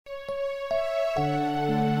Praise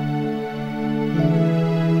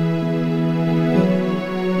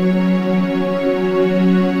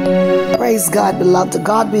God, beloved. To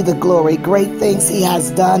God be the glory. Great things He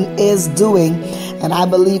has done, is doing, and I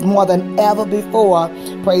believe more than ever before,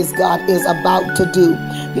 praise God, is about to do.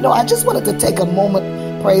 You know, I just wanted to take a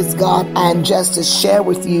moment, praise God, and just to share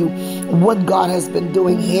with you what God has been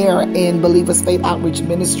doing here in Believers Faith Outreach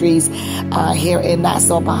Ministries here in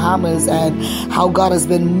Nassau, Bahamas, and how God has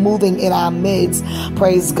been moving in our midst,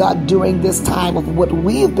 praise God, during this time of what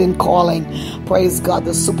we've been calling, praise God,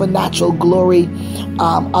 the supernatural glory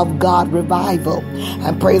of God revival.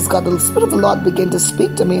 And praise God, the Spirit of the Lord began to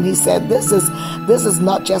speak to me, and He said, this is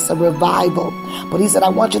not just a revival, but He said, I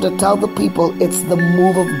want you to tell the people it's the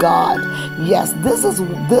move of God. Yes, this is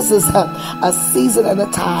a season and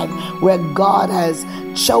a time where God has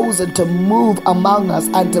chosen to move among us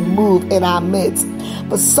and to move in our midst.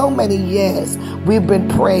 For so many years, we've been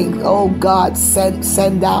praying, oh God,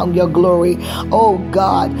 send down your glory. Oh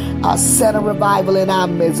God, send a revival in our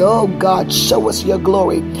midst. Oh God, show us your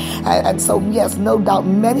glory. And so, yes, no doubt,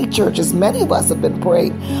 many churches, many of us have been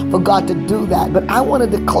praying for God to do that. But I want to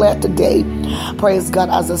declare today, praise God,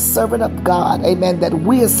 as a servant of God, amen, that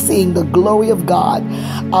we are seeing the glory of God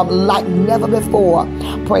like never before,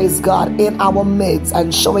 praise God, in our midst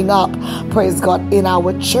and showing up, praise God, in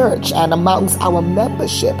our church and amongst our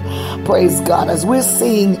membership, praise God, as we're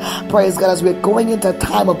seeing, praise God, as we're going into a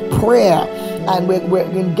time of prayer and we're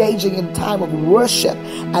engaging in time of worship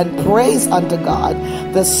and praise unto God.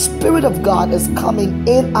 The Spirit of God is coming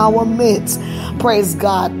in our midst, praise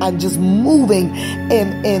God, and just moving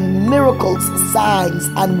in miracles, signs,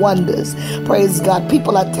 and wonders. Praise God.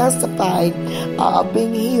 People are testifying of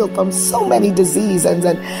being healed from so many diseases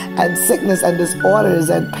and sickness and disorders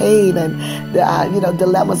and pain and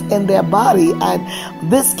dilemmas in their body.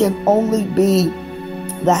 And this can only be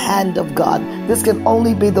the hand of God. This can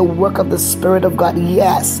only be the work of the Spirit of God.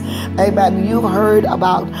 Yes. Amen. You've heard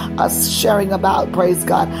about us sharing about, praise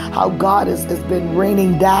God, how God has been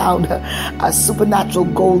raining down a supernatural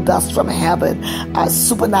gold dust from heaven,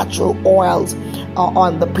 supernatural oils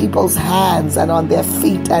on the people's hands and on their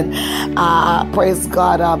feet. And praise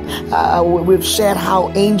God, we've shared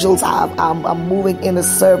how angels are moving in the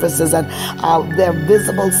services, and they're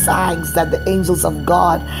visible signs that the angels of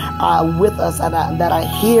God are with us and that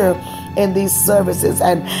are here in these services.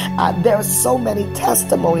 And there are so many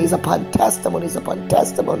testimonies upon testimonies upon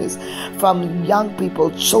testimonies from young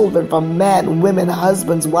people, children, from men, women,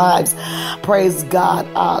 husbands, wives, praise God,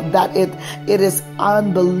 that it is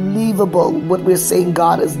unbelievable what we're seeing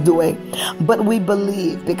God is doing. But we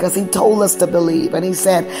believe because He told us to believe, and He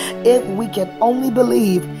said, if we can only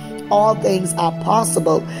believe, all things are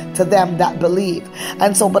possible to them that believe.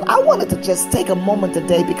 And so, but I wanted to just take a moment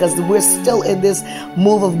today, because we're still in this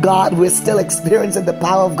move of God. We're still experiencing the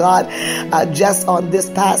power of God. Just on this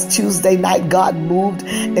past Tuesday night, God moved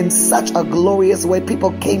in such a glorious way.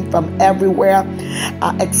 People came from everywhere,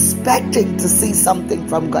 expecting to see something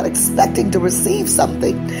from God, expecting to receive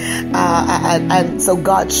something. And so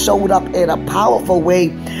God showed up in a powerful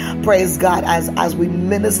way, praise God, as we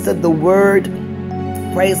ministered the word.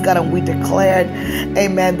 Praise God, and we declared,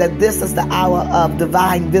 amen, that this is the hour of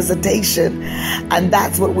divine visitation. And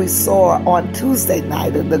that's what we saw on Tuesday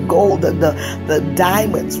night, and the gold, the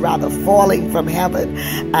diamonds rather, falling from heaven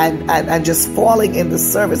and just falling in the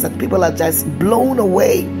service. And people are just blown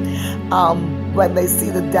away when they see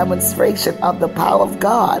the demonstration of the power of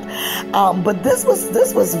God. But this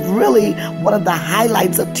was really one of the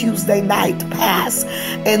highlights of Tuesday night past,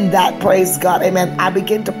 in that, praise God, amen, I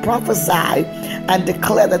began to prophesy and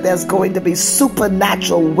declare that there's going to be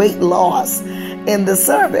supernatural weight loss in the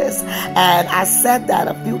service. And I said that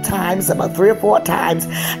a few times, about 3 or 4 times,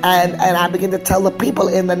 and I began to tell the people,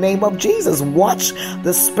 in the name of Jesus, watch,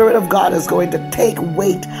 the Spirit of God is going to take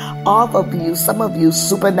weight off of you, some of you,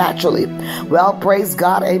 supernaturally. Well, praise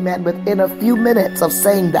God, amen. Within a few minutes of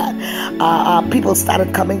saying that, people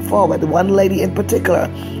started coming forward. One lady in particular,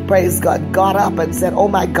 praise God, got up and said, oh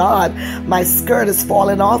my God, my skirt is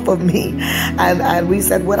falling off of me. And we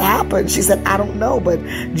said, what happened? She said, I don't know, but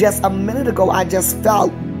just a minute ago, I just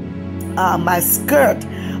felt my skirt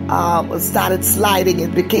started sliding.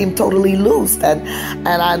 It became totally loose. And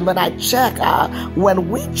when I checked, when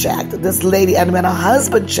we checked, this lady, and when her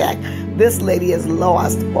husband checked, this lady has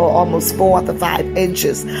lost almost 4 to 5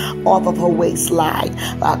 inches off of her waistline.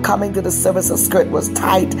 Coming to the service, her skirt was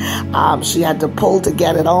tight. She had to pull to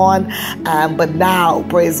get it on. But now,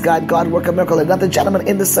 praise God, God worked a miracle. Another gentleman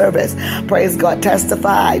in the service, praise God,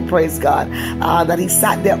 testified, praise God, that he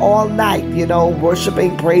sat there all night,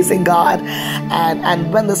 worshiping, praising God.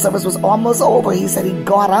 And when the service was almost over, he said he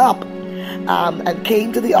got up and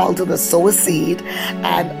came to the altar to sow a seed.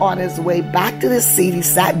 And on his way back to the seed, he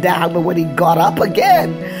sat down. But when he got up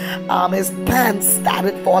again, his pants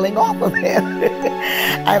started falling off of him.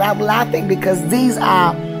 And I'm laughing because these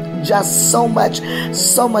are just so much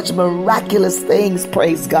miraculous things,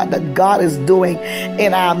 praise God, that God is doing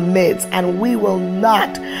in our midst. And we will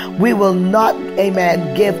not,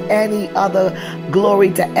 amen, give any other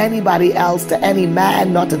glory to anybody else, to any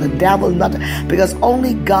man, not to the devil, because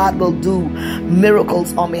only God will do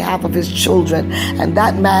miracles on behalf of his children. And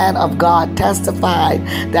that man of God testified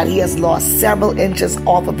that he has lost several inches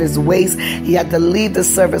off of his waist. He had to leave the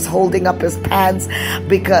service holding up his pants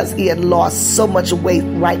because he had lost so much weight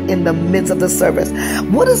right in the midst of the service.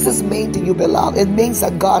 What does this mean to you, beloved? It means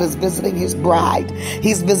that God is visiting his bride.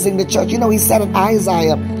 He's visiting the church. You know, he said in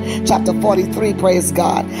Isaiah chapter 43, praise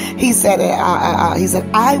God, he said,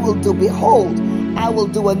 I will do, behold, I will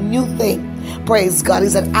do a new thing. Praise God. He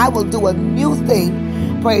said, I will do a new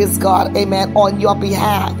thing. Praise God. Amen. On your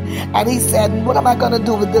behalf. And he said, what am I going to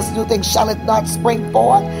do with this new thing? Shall it not spring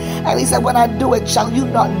forth? And he said, when I do it, shall you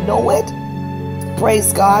not know it?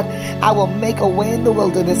 Praise God. I will make a way in the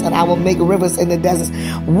wilderness and I will make rivers in the deserts.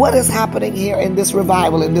 What is happening here in this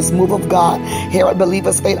revival, in this move of God here at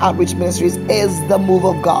Believers Faith Outreach Ministries is the move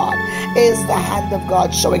of God, is the hand of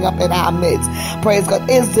God showing up in our midst. Praise God.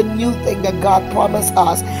 Is the new thing that God promised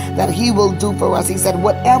us that he will do for us. He said,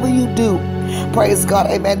 whatever you do, praise God,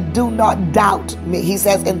 amen, do not doubt me. He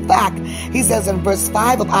says, in fact, he says in verse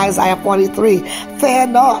 5 of Isaiah 43, fear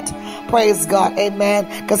not. Praise God, amen,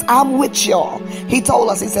 because I'm with y'all. He told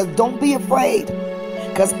us, he says, don't be afraid,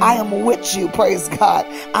 because I am with you. Praise God.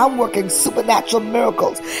 I'm working supernatural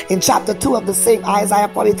miracles. In chapter 2 of the same Isaiah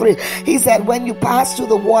 43, he said, when you pass through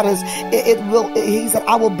the waters, he said,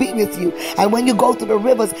 I will be with you. And when you go through the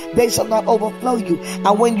rivers, they shall not overflow you.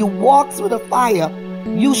 And when you walk through the fire,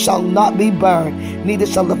 you shall not be burned, neither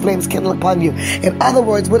shall the flames kindle upon you. In other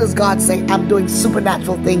words, what does God say? I'm doing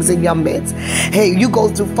supernatural things in your midst. Hey, you go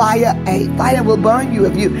through fire. Hey, fire will burn you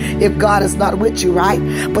if God is not with you, right?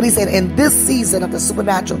 But he said, in this season of the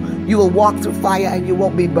supernatural, you will walk through fire and you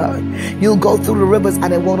won't be burned. You'll go through the rivers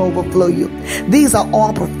and it won't overflow you. These are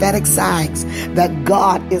all prophetic signs that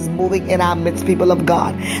God is moving in our midst, people of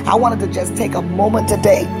God. I wanted to just take a moment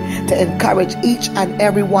today to encourage each and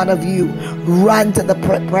every one of you. Run to the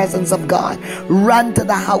presence of God. Run to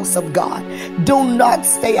the house of God. Do not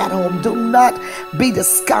stay at home. Do not be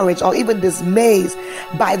discouraged or even dismayed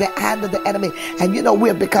by the hand of the enemy. And you know, we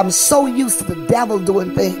have become so used to the devil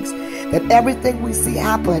doing things that everything we see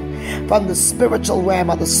happen from the spiritual realm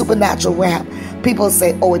or the supernatural realm, people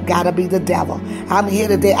say, oh, it gotta be the devil. I'm here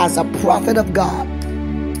today as a prophet of God,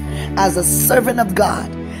 as a servant of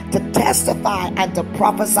God, to testify and to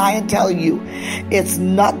prophesy and tell you it's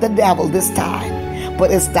not the devil this time,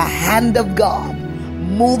 but it's the hand of God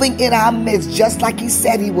moving in our midst, just like he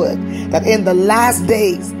said he would, that in the last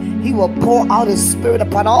days he will pour out his spirit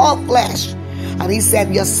upon all flesh. And he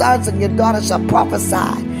said, your sons and your daughters shall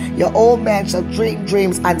prophesy, your old man shall dream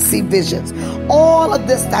dreams and see visions. All of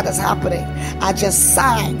this that is happening are just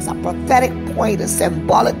signs, are prophetic pointers,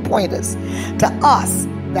 symbolic pointers to us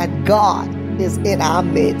that God is in our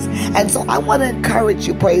midst. And so I want to encourage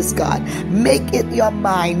you, praise God, make it your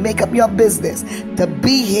mind, make up your business to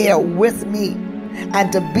be here with me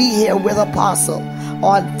and to be here with Apostle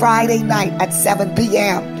on Friday night at 7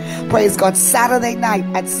 p.m. Praise God. Saturday night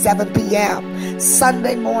at 7 p.m.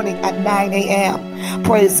 Sunday morning at 9 a.m.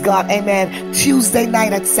 Praise God. Amen. Tuesday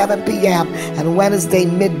night at 7 p.m. and Wednesday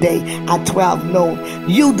midday at 12 noon.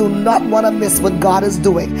 You do not want to miss what God is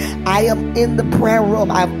doing. I am in the prayer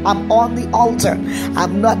room. I'm on the altar.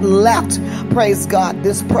 I've not left, praise God,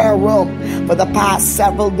 this prayer room for the past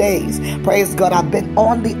several days. Praise God. I've been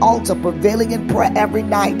on the altar, prevailing in prayer every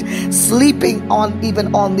night, sleeping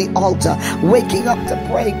even on the altar, waking up to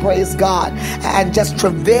pray, praise God, and just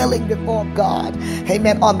travailing before God,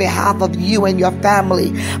 amen, on behalf of you and your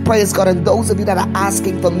family, praise God, and those of you that are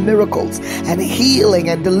asking for miracles and healing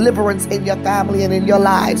and deliverance in your family and in your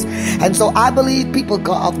lives. And so I believe, people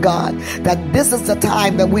of God, that this is the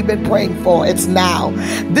time that we've been praying for. It's now.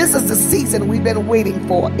 This is the season we've been waiting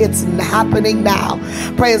for. It's happening now.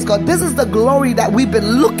 Praise God. This is the glory that we've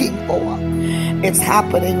been looking for. It's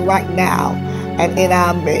happening right now and in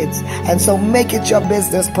our midst. And so make it your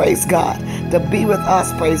business, praise God, to be with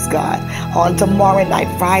us, praise God, on tomorrow night,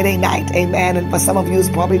 Friday night, amen. And for some of you, it's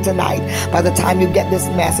probably tonight by the time you get this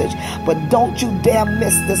message. But don't you dare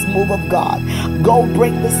miss this move of God. Go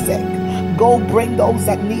bring the sick. Go bring those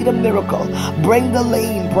that need a miracle. Bring the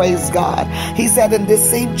lame, praise God. He said in this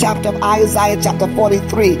same chapter of Isaiah chapter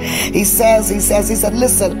 43, he said,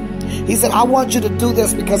 listen, He said, I want you to do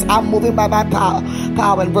this because I'm moving by my power.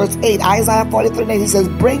 In verse 8, Isaiah 43:8, he says,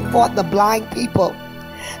 bring forth the blind people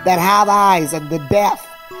that have eyes and the deaf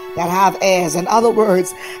that have ears. In other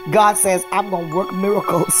words, God says, I'm going to work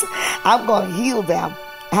miracles. I'm going to heal them.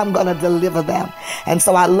 I'm going to deliver them. And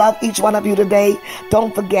so I love each one of you today.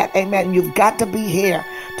 Don't forget, amen, you've got to be here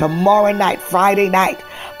tomorrow night, Friday night,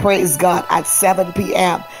 praise God, at 7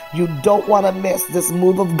 p.m. You don't want to miss this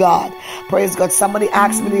move of God. Praise God. Somebody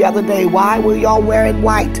asked me the other day, why were y'all wearing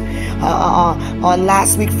white on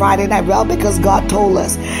last week, Friday night? Well, because God told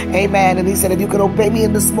us. Amen. And he said, if you could obey me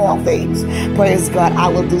in the small things, praise God, I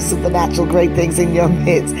will do supernatural great things in your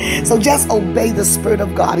midst. So just obey the Spirit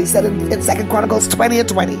of God. He said in 2 Chronicles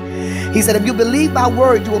 20:20, he said, if you believe my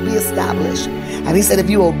word, you will be established. And he said, if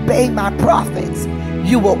you obey my prophets,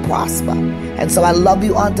 you will prosper. And so I love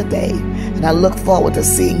you on today. And I look forward to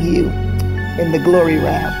seeing you in the glory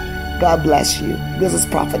realm. God bless you. This is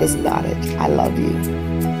Prophetess Nottage. I love you.